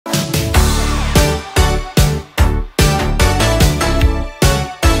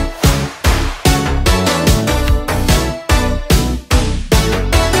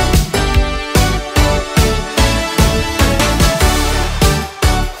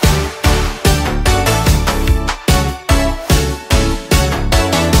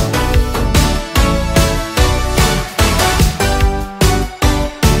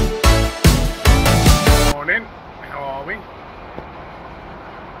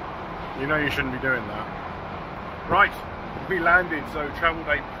You know you shouldn't be doing that. Right, we landed, so travel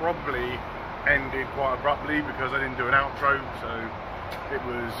day probably ended quite abruptly because I didn't do an outro, so it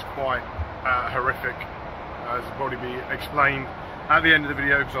was quite horrific, as will probably be explained at the end of the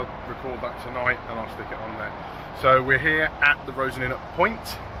video, because I'll record that tonight and I'll stick it on there. So we're here at the Rose Inn at Point.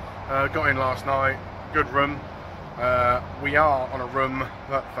 Got in last night, good room. We are on a room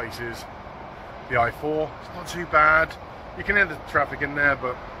that faces the I-4. It's not too bad. You can hear the traffic in there,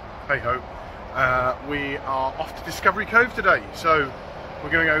 but hey ho. We are off to Discovery Cove today, so we're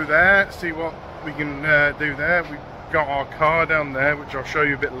going to go there, see what we can do there. We've got our car down there, which I'll show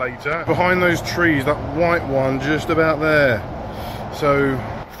you a bit later. Behind those trees, that white one just about there. So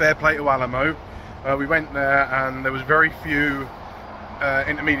fair play to Alamo. We went there and there was very few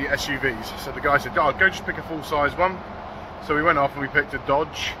intermediate SUVs. So the guy said, oh, go just pick a full-size one. So we went off and we picked a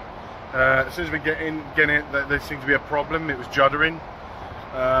Dodge. As soon as we get in, there seemed to be a problem. It was juddering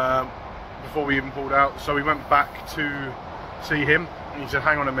before we even pulled out. So we went back to see him. He said,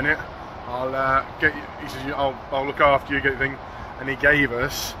 hang on a minute, I'll get you. He said, I'll look after you, get thing. And he gave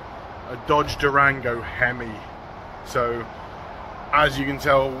us a Dodge Durango Hemi. So as you can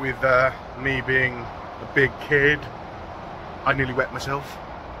tell, with me being a big kid, I nearly wet myself.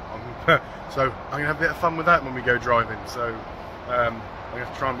 So I'm gonna have a bit of fun with that when we go driving. So I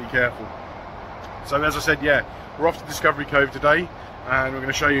have to try and be careful. So as I said, yeah, we're off to Discovery Cove today, and we're going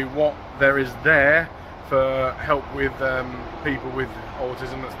to show you what there is there for help with people with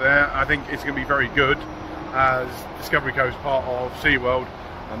autism that's there. I think it's going to be very good, as Discovery Cove is part of SeaWorld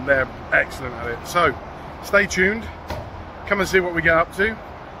and they're excellent at it. So stay tuned, come and see what we get up to,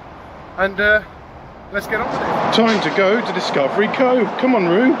 and let's get on with it. Time to go to Discovery Cove. Come on,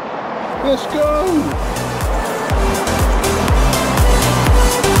 Roo, let's go.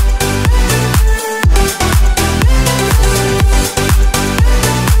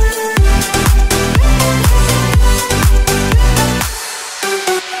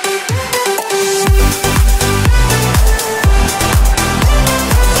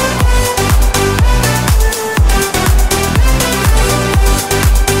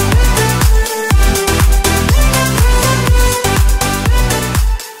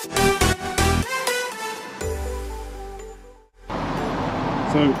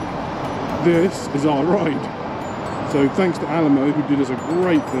 So this is our ride. So thanks to Alamo, who did us a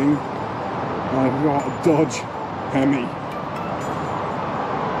great thing. I've got a Dodge Hemi.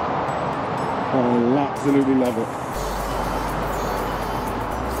 I'll absolutely love it.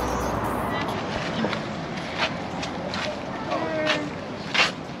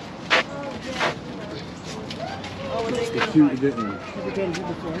 It's cute to get in.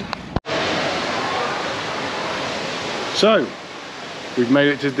 So we've made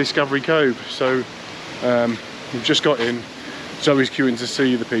it to Discovery Cove. So we've just got in. Zoe's queuing to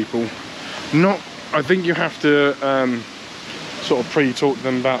see the people. I think you have to sort of pre-talk to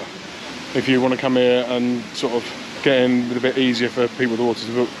them about if you want to come here and sort of get in with a bit easier for people with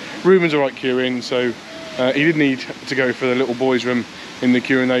autism. But Ruben's alright queuing, so he did need to go for the little boys' room in the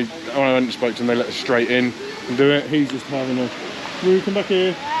queue, and when I went and spoke to them, they let us straight in and do it. He's just having a, Ruben, come back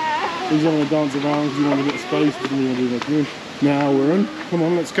here. He's having a dance around because he wanted a bit of space. He didn't want to do that room. Now we're in. Come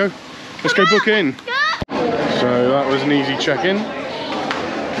on, let's go. Let's go book in. So that was an easy check-in.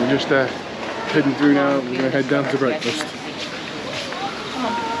 We're just heading through now. We're going to head down to breakfast.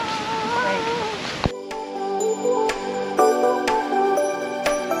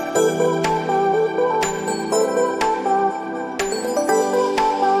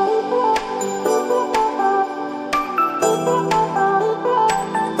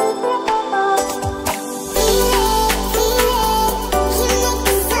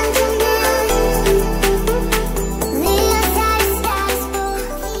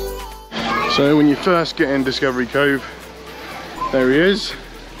 So when you first get in Discovery Cove, there he is.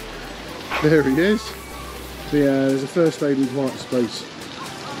 There he is. So yeah, there's a first aid and quiet space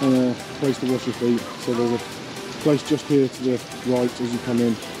and a place to wash your feet. So there's a place just here to the right as you come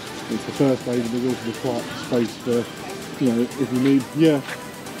in. It's the first aid, and there's also the quiet space for, you know, if you need. Yeah.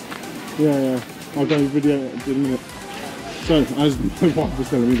 I'll go video it in a minute. So as my wife was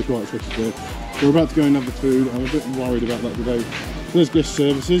telling me, the quiet space is there. We're about to go and have the food. I'm a bit worried about that today. So there's guest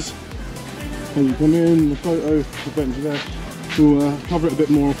services. As you come in, the photo, the bench there. We'll cover it a bit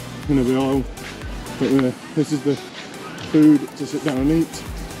more in the aisle. But this is the food to sit down and eat.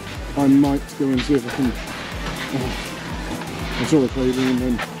 I might go and see if I can. I saw a table, and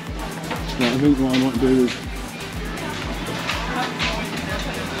then I think what I might do is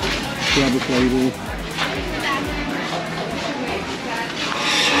grab a table.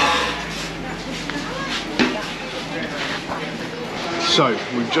 So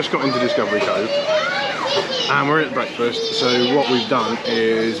we've just got into Discovery Cove and we're at breakfast. So what we've done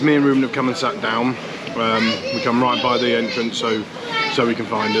is me and Ruben have come and sat down. We come right by the entrance so he can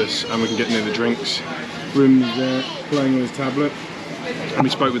find us and we can get near the drinks. Ruben's there playing on his tablet. And we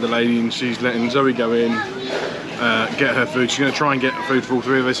spoke with the lady and she's letting Zoe go in, get her food. She's going to try and get food for all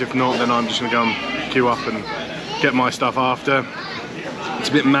three of us. If not, then I'm just going to go and queue up and get my stuff after. It's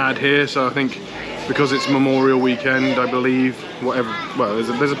a bit mad here, so I think because it's Memorial Weekend, I believe, whatever, well,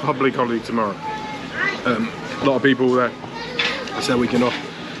 there's a public holiday tomorrow. A lot of people there, it's their weekend off.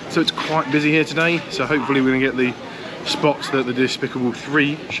 So it's quite busy here today, so hopefully we're going to get the spots that the Despicable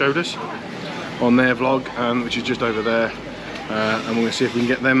 3 showed us on their vlog, which is just over there. And we're going to see if we can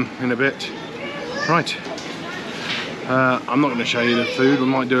get them in a bit. Right. I'm not going to show you the food, we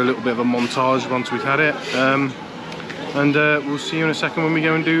might do a little bit of a montage once we've had it. And we'll see you in a second when we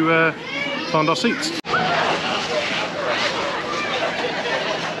go and do find our seats.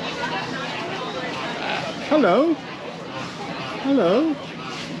 Hello. Hello.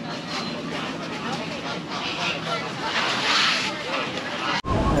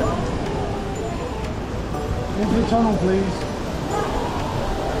 Into the tunnel, please.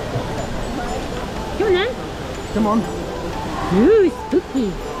 Come on then. Come on. Ooh, spooky.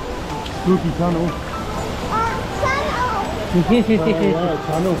 Spooky tunnel. Tunnel.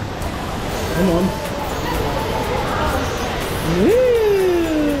 Tunnel. Come on. Ooh.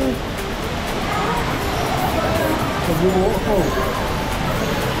 There's a waterfall.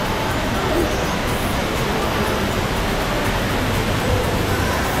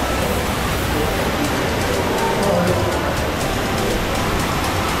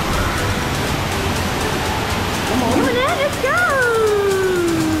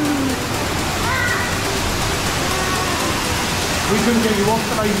 We couldn't get you off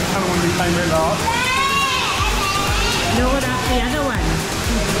the lazy tunnel when we came in last. No, that's the other one.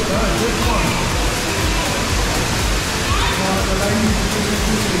 Which one?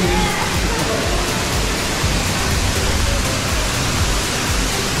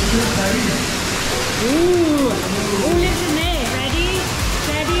 The Ooh, who lives in there? Ready?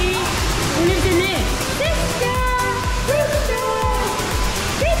 Ready? Who lives in there? Sister! Sister!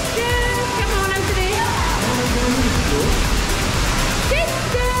 Sister! Come on over there.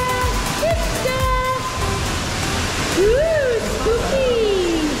 Sister! Sister! Ooh, spooky!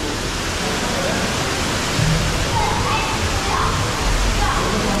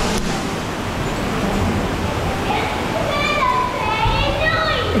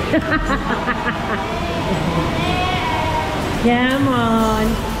 Come on.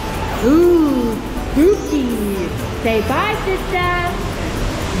 Ooh, spooky. Say bye, sister.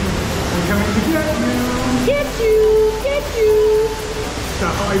 We're coming to get you. Get you, get you. The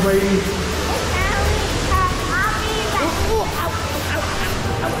highway.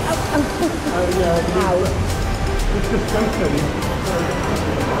 Yeah, it's just so steady.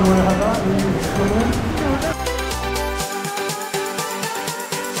 You want to have that? Will you swim in?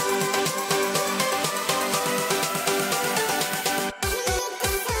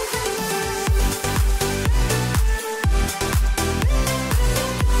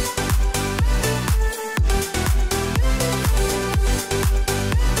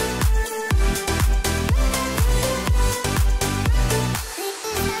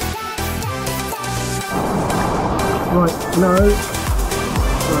 Right, no.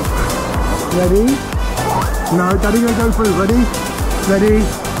 Right. Ready? No, Daddy gonna go through. Ready? Ready?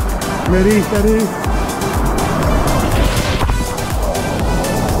 Ready? Steady.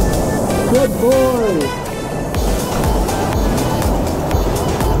 Good boy.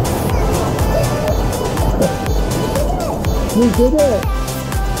 You did it.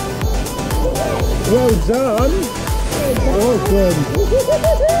 Well done. Awesome.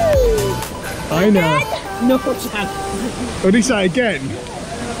 I know. No chance. What did he say again?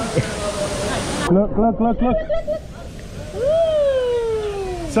 Look, look, look, look.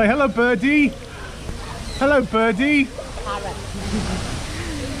 Say hello, birdie. Hello, birdie. Parrot.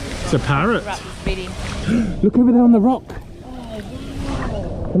 It's a parrot. Rabbit Look over there on the rock.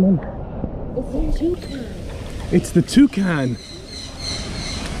 Oh, Come on. it's a toucan. It's the toucan.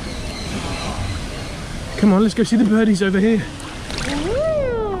 Come on, let's go see the birdies over here.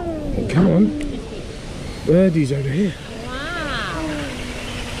 Come on. Birdies over here. Wow.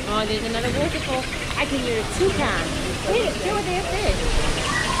 Oh, there's another waterfall. I can hear a toucan. Wait, go there fish.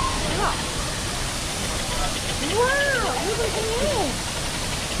 Look. Wow, look at this.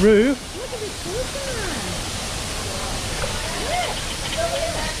 Roo? Look at the toucan. Look, look at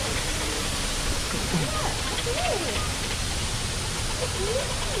it.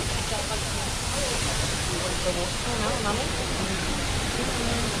 Look, look at it. Oh, no, Mummy.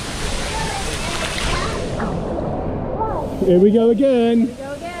 Here we go again.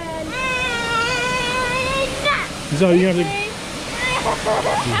 Go again. So you have to. Come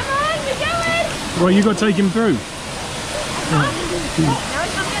on, you're going. Right, you got to take him through. Now he's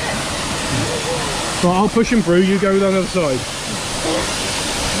not getting it. Right, I'll push him through. You go down the other side.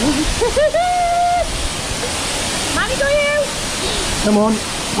 Mommy, go you. Come on.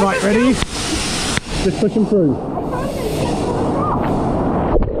 Right, ready? Just push him through.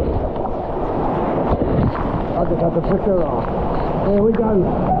 I just have to push her off. Here we go.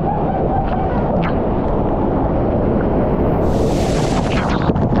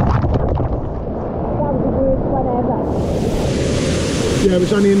 Yeah,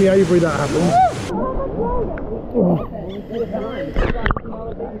 it's only in the aviary that happens.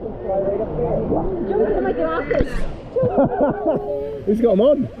 Look at my glasses. Who's got them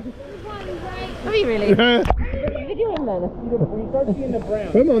on? Have you really? Yeah. Video him then.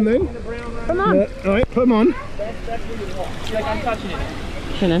 Come on then. Come on. Yeah, alright, put them on. Like I'm touching it.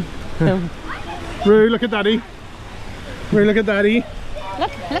 You know. Roo, look at Daddy. Roo, look at Daddy.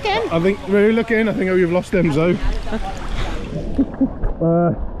 Look in. I think, Roo, look in. I think you've lost them, Zoe.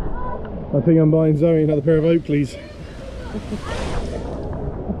 I think I'm buying Zoe another pair of Oakleys.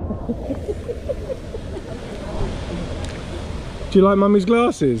 Do you like Mummy's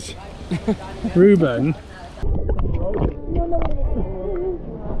glasses? Ruben?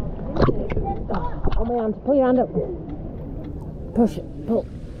 Oh my hand, pull your hand up. Push it, pull.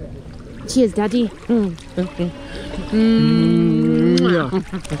 Cheers, Daddy. Yeah.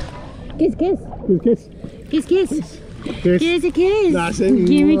 Kiss, kiss. Kiss, Kiss, kiss. kiss. Kiss a kiss. That's it.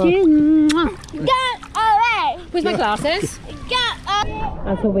 Give me a kiss. Get away! Where's my glasses? Get away!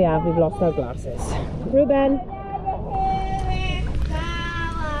 That's what we have, we've lost our glasses. Ruben.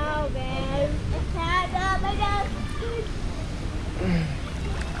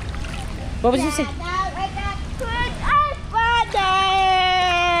 What was you saying?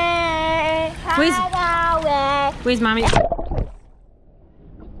 Where's Mommy?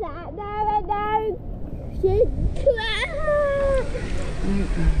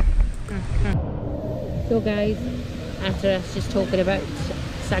 So guys, after us just talking about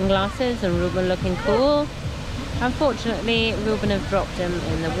sunglasses and Ruben looking cool, unfortunately Ruben have dropped them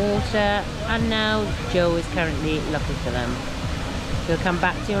in the water and now Joe is currently looking for them. We'll come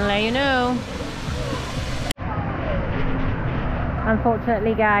back to you and let you know.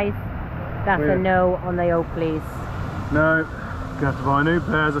 Unfortunately guys, that's a no on the Oakleys. No, gonna have to buy a new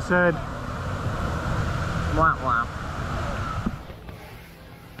pair, as I said. Wow, wow.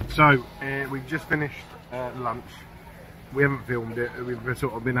 So, we've just finished lunch. We haven't filmed it. We've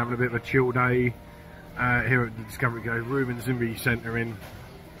sort of been having a bit of a chill day here at the Discovery Cove. Ruben's in the centre in.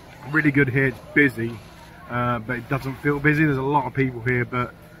 Really good here, it's busy, but it doesn't feel busy. There's a lot of people here,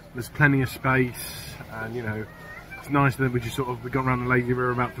 but there's plenty of space, and you know, it's nice that we just sort of, we got around the lazy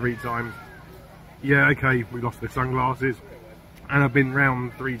river about 3 times. Yeah, okay, we lost the sunglasses, and I've been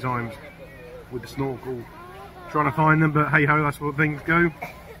round 3 times with the snorkel trying to find them, but hey ho, that's what things go.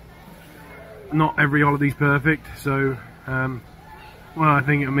 Not every holiday's perfect, so well, I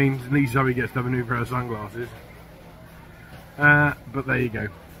think it means at least Zoe gets to have a new pair of sunglasses. But there you go.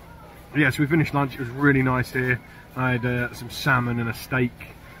 Yeah, so we finished lunch. It was really nice here. I had some salmon and a steak,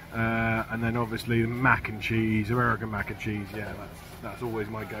 and then obviously the mac and cheese, American mac and cheese. Yeah, that's always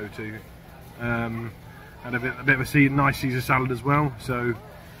my go-to. And a bit of a nice Caesar salad as well. So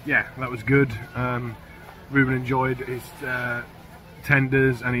yeah, that was good. Ruben enjoyed his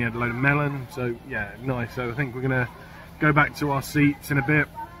tenders, and he had a load of melon. So yeah, nice. So I think we're gonna go back to our seats in a bit,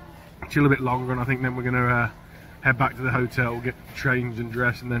 chill a bit longer, and I think then we're gonna head back to the hotel, get changed and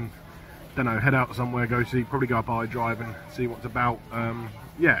dressed, and then, don't know, head out somewhere, probably go up I Drive and see what's about.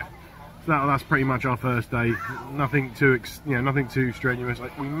 Yeah, so that's pretty much our first day. Nothing too, nothing too strenuous.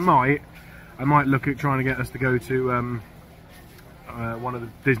 Like I might look at trying to get us to go to one of the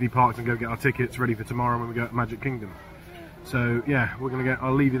Disney parks and go get our tickets ready for tomorrow when we go to Magic Kingdom. So yeah,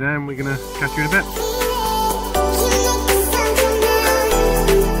 I'll leave you there and we're gonna catch you in a bit.